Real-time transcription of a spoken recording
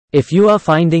If you are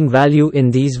finding value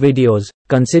in these videos,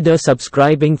 consider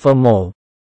subscribing for more.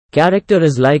 Character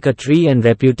is like a tree and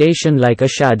reputation like a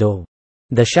shadow.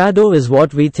 The shadow is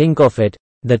what we think of it,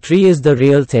 the tree is the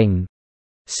real thing.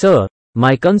 Sir,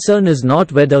 my concern is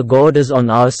not whether God is on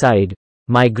our side.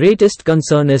 My greatest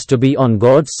concern is to be on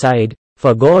God's side,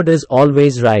 for God is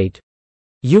always right.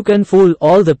 You can fool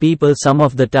all the people some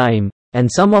of the time, and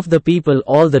some of the people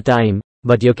all the time,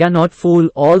 but you cannot fool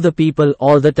all the people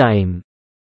all the time.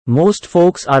 Most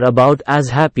folks are about as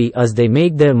happy as they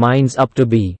make their minds up to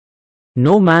be.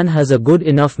 No man has a good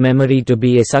enough memory to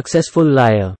be a successful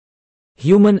liar.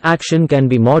 Human action can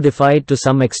be modified to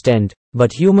some extent,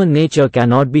 but human nature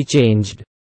cannot be changed.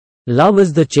 Love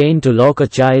is the chain to lock a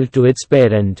child to its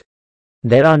parent.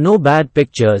 There are no bad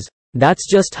pictures, that's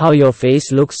just how your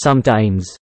face looks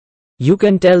sometimes. You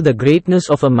can tell the greatness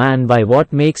of a man by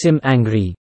what makes him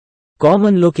angry.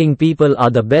 Common-looking people are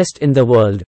the best in the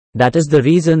world. That is the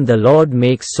reason the Lord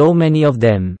makes so many of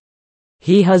them.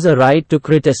 He has a right to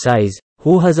criticize,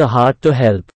 who has a heart to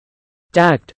help.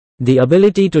 Tact, the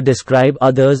ability to describe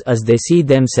others as they see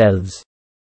themselves.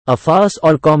 A farce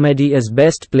or comedy is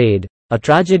best played, a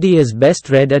tragedy is best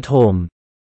read at home.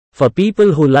 For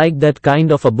people who like that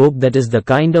kind of a book, that is the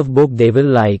kind of book they will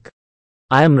like.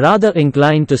 I am rather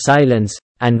inclined to silence,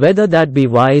 and whether that be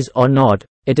wise or not,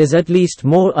 it is at least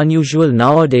more unusual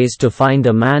nowadays to find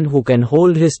a man who can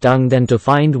hold his tongue than to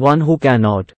find one who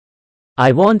cannot.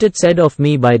 I want it said of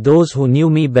me by those who knew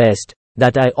me best,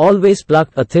 that I always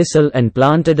plucked a thistle and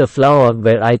planted a flower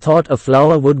where I thought a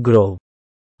flower would grow.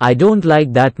 I don't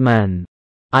like that man.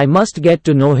 I must get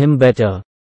to know him better.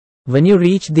 When you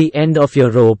reach the end of your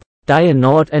rope, tie a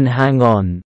knot and hang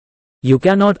on. You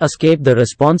cannot escape the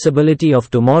responsibility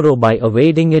of tomorrow by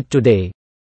evading it today.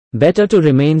 Better to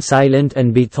remain silent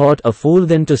and be thought a fool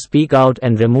than to speak out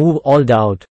and remove all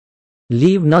doubt.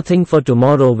 Leave nothing for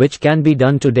tomorrow which can be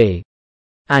done today.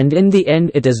 And in the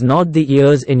end, it is not the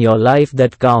years in your life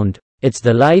that count, it's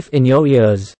the life in your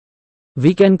years.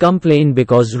 We can complain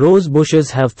because rose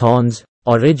bushes have thorns,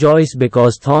 or rejoice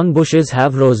because thorn bushes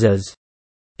have roses.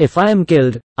 If I am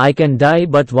killed, I can die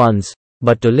but once,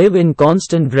 but to live in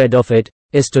constant dread of it,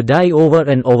 is to die over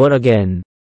and over again.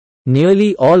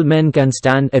 Nearly all men can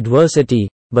stand adversity,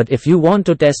 but if you want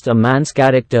to test a man's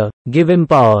character, give him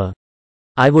power.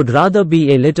 I would rather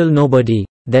be a little nobody,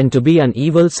 than to be an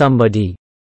evil somebody.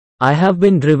 I have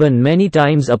been driven many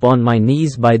times upon my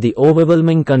knees by the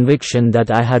overwhelming conviction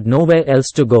that I had nowhere else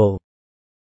to go.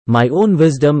 My own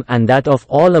wisdom and that of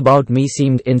all about me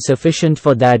seemed insufficient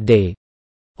for that day.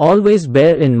 Always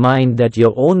bear in mind that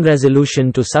your own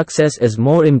resolution to success is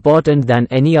more important than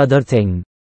any other thing.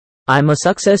 I'm a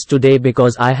success today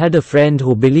because I had a friend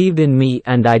who believed in me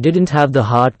and I didn't have the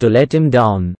heart to let him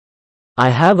down. I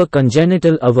have a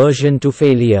congenital aversion to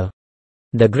failure.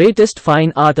 The greatest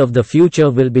fine art of the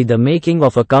future will be the making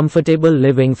of a comfortable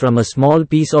living from a small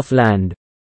piece of land.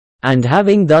 And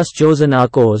having thus chosen our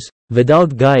course,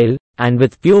 without guile, and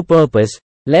with pure purpose,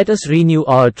 let us renew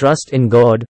our trust in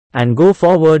God, and go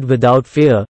forward without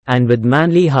fear, and with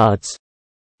manly hearts.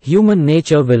 Human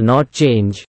nature will not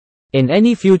change. In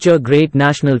any future great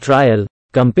national trial,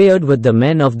 compared with the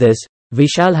men of this, we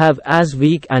shall have as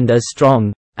weak and as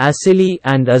strong, as silly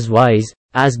and as wise,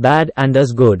 as bad and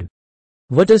as good.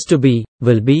 What is to be,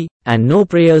 will be, and no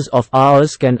prayers of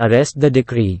ours can arrest the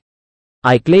decree.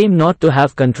 I claim not to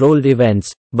have controlled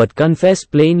events, but confess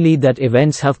plainly that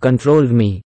events have controlled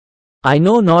me. I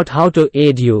know not how to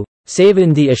aid you, save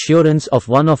in the assurance of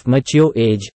one of mature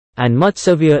age, and much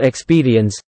severe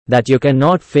experience, that you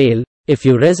cannot fail, if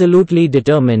you resolutely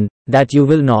determine that you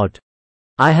will not.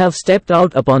 I have stepped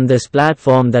out upon this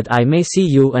platform that I may see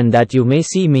you and that you may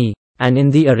see me, and in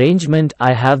the arrangement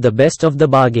I have the best of the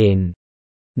bargain.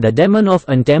 The demon of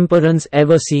intemperance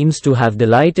ever seems to have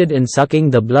delighted in sucking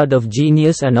the blood of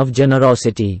genius and of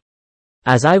generosity.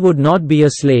 As I would not be a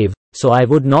slave, so I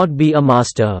would not be a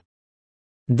master.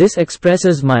 This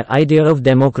expresses my idea of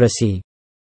democracy.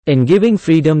 In giving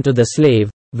freedom to the slave,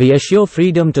 we assure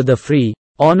freedom to the free,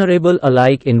 honorable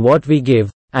alike in what we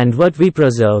give, and what we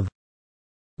preserve.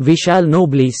 We shall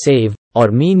nobly save,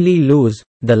 or meanly lose,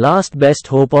 the last best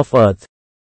hope of earth.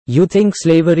 You think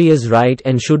slavery is right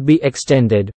and should be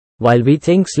extended, while we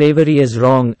think slavery is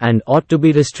wrong and ought to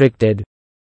be restricted.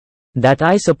 That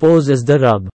I suppose is the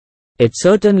rub. It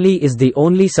certainly is the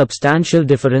only substantial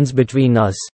difference between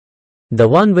us. The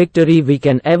one victory we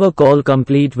can ever call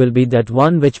complete will be that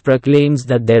one which proclaims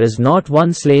that there is not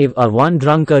one slave or one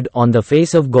drunkard on the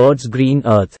face of God's green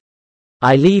earth.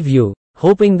 I leave you,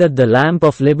 hoping that the lamp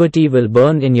of liberty will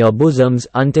burn in your bosoms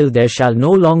until there shall no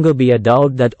longer be a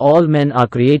doubt that all men are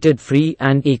created free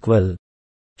and equal.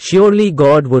 Surely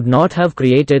God would not have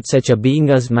created such a being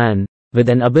as man, with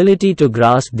an ability to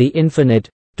grasp the infinite,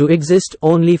 to exist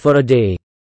only for a day.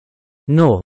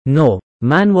 No,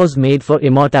 man was made for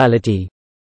immortality.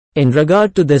 In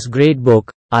regard to this great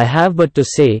book, I have but to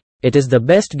say, it is the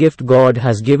best gift God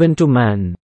has given to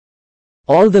man.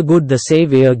 All the good the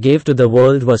Savior gave to the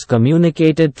world was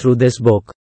communicated through this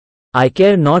book. I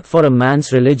care not for a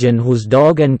man's religion whose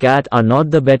dog and cat are not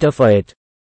the better for it.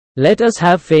 Let us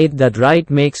have faith that right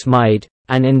makes might,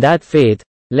 and in that faith,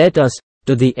 let us,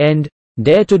 to the end,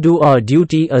 dare to do our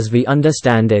duty as we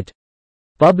understand it.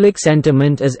 Public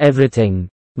sentiment is everything.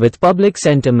 With public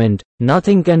sentiment,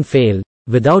 nothing can fail,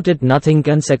 without it nothing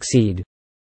can succeed.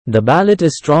 The ballot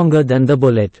is stronger than the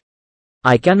bullet.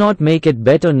 I cannot make it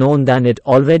better known than it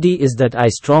already is that I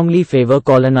strongly favor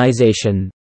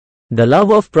colonization. The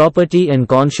love of property and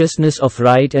consciousness of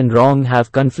right and wrong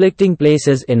have conflicting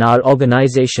places in our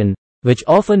organization, which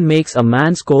often makes a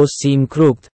man's course seem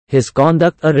crooked, his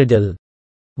conduct a riddle.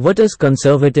 What is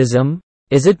conservatism?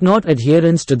 Is it not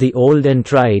adherence to the old and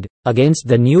tried, against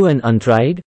the new and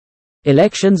untried?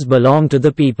 Elections belong to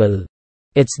the people.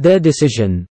 It's their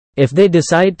decision. If they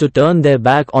decide to turn their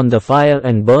back on the fire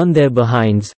and burn their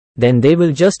behinds, then they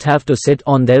will just have to sit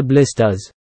on their blisters.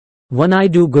 When I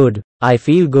do good, I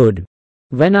feel good.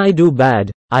 When I do bad,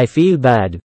 I feel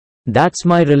bad. That's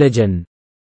my religion.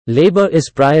 Labor is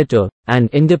prior to, and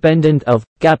independent of,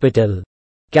 capital.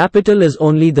 Capital is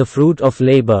only the fruit of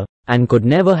labor, and could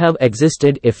never have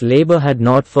existed if labor had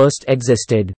not first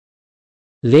existed.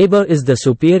 Labor is the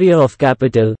superior of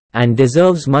capital, and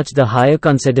deserves much the higher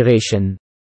consideration.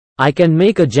 I can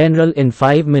make a general in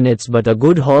 5 minutes, but a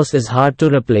good horse is hard to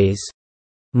replace.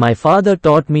 My father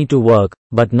taught me to work,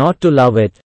 but not to love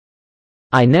it.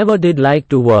 I never did like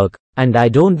to work, and I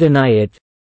don't deny it.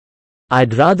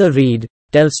 I'd rather read,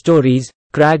 tell stories,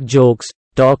 crack jokes,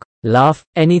 talk, laugh,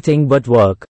 anything but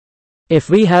work. If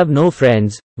we have no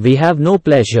friends, we have no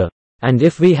pleasure, and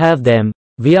if we have them,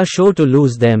 we are sure to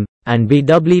lose them, and be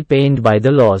doubly pained by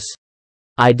the loss.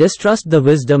 I distrust the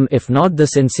wisdom if not the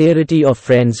sincerity of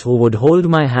friends who would hold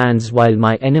my hands while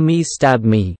my enemies stab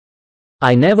me.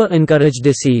 I never encourage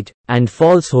deceit, and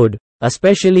falsehood,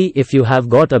 especially if you have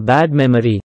got a bad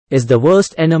memory, is the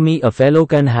worst enemy a fellow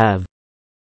can have.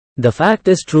 The fact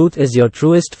is, truth is your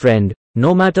truest friend,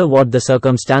 no matter what the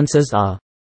circumstances are.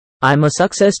 I'm a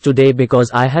success today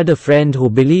because I had a friend who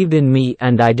believed in me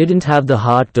and I didn't have the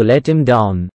heart to let him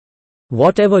down.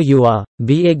 Whatever you are,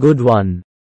 be a good one.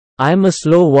 I'm a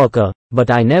slow walker, but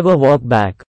I never walk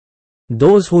back.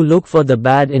 Those who look for the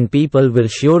bad in people will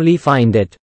surely find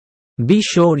it. Be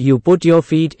sure you put your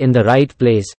feet in the right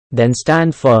place, then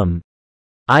stand firm.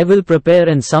 I will prepare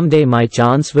and someday my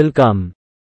chance will come.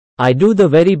 I do the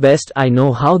very best I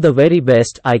know how, the very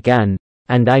best I can,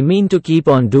 and I mean to keep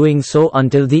on doing so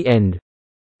until the end.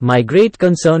 My great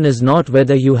concern is not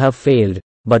whether you have failed,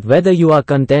 but whether you are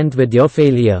content with your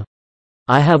failure.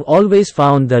 I have always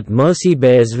found that mercy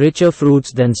bears richer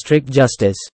fruits than strict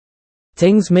justice.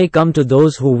 Things may come to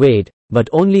those who wait, but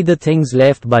only the things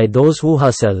left by those who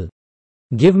hustle.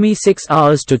 Give me 6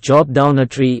 hours to chop down a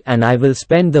tree and I will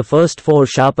spend the first 4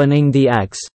 sharpening the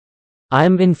axe. I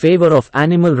am in favor of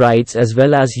animal rights as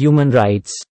well as human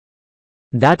rights.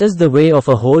 That is the way of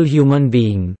a whole human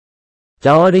being.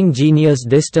 Towering genius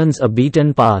distance a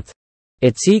beaten path.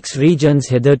 It seeks regions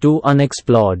hitherto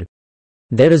unexplored.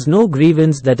 There is no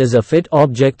grievance that is a fit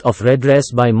object of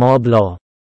redress by mob law.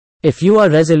 If you are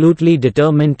resolutely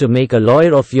determined to make a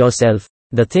lawyer of yourself,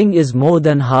 the thing is more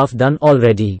than half done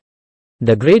already.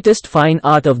 The greatest fine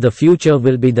art of the future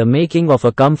will be the making of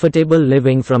a comfortable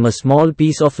living from a small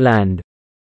piece of land.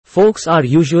 Folks are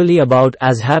usually about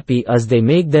as happy as they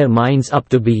make their minds up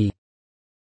to be.